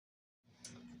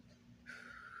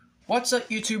What's up,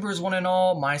 YouTubers, one and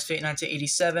all? Mine's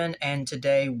Fate1987, and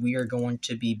today we are going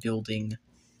to be building,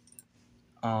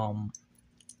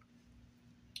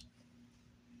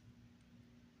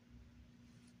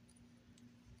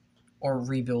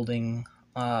 rebuilding,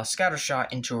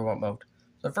 Scattershot into remote mode.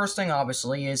 So the first thing,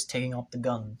 obviously, is taking off the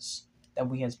guns. That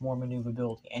way he has more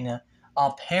maneuverability. And,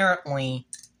 apparently,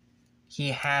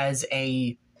 he has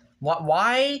a...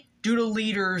 Why do the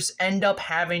leaders end up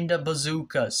having the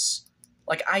bazookas?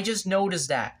 Like, I just noticed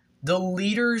that. The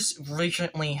leaders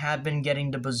recently have been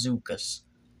getting the bazookas.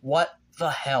 What the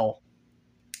hell?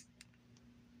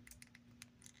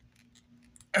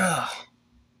 Ugh.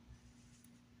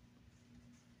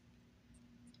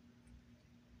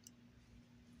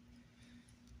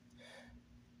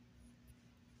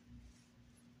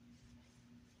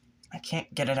 I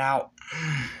can't get it out.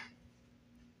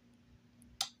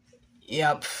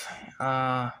 Yep.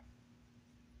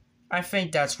 I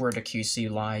think that's where the QC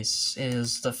lies,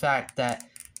 is the fact that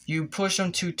you push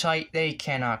them too tight, they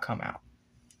cannot come out.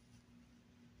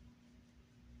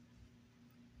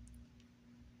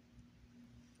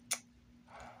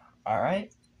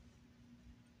 Alright.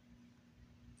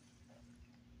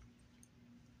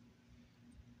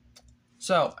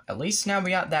 So, at least now we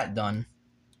got that done.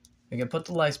 We can put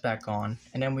the lights back on,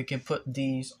 and then we can put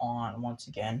these on once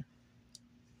again.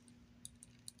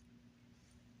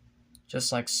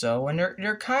 Just like so, and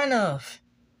they're kind of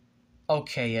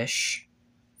okay-ish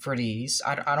for these.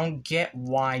 I don't get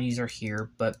why these are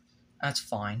here, but that's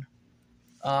fine.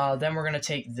 Then we're gonna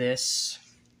take this,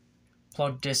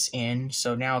 plug this in,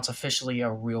 so now it's officially a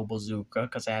real bazooka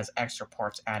because it has extra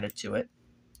parts added to it.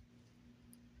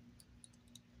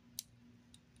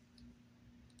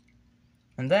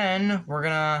 And then we're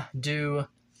gonna do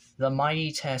the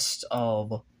mighty test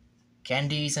of can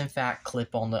these in fact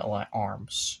clip on the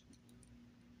arms.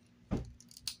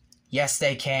 Yes,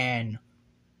 they can.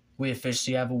 We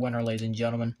officially have a winner, ladies and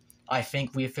gentlemen. I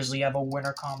think we officially have a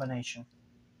winner combination.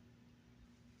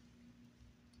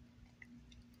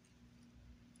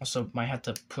 Also, might have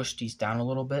to push these down a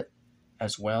little bit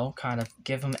as well. Kind of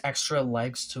give them extra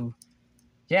legs to...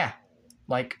 Yeah.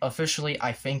 Like, officially,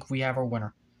 I think we have our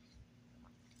winner.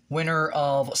 Winner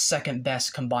of second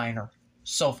best combiner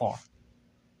so far.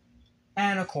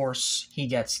 And, of course, he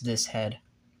gets this head.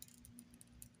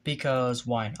 Because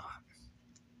why not?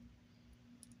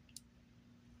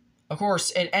 Of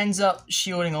course, it ends up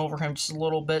shielding over him just a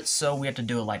little bit, so we have to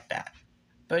do it like that.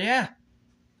 But yeah,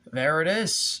 there it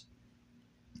is.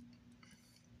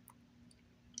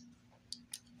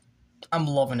 I'm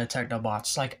loving the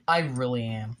Technobots. Like, I really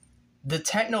am. The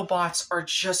Technobots are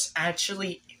just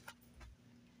actually...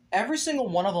 Every single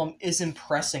one of them is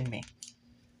impressing me.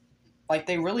 Like,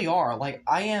 they really are. Like,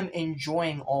 I am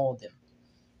enjoying all of them.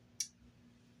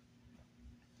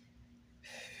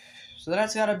 So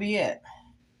that's gotta be it.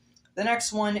 The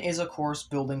next one is, of course,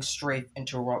 building Strafe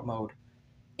into remote mode.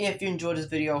 If you enjoyed this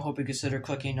video, I hope you consider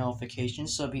clicking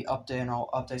notifications so you'll be updated on all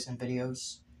updates and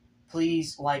videos.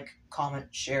 Please like, comment,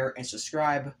 share, and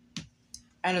subscribe.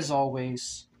 And as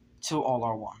always, Til All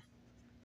Are One.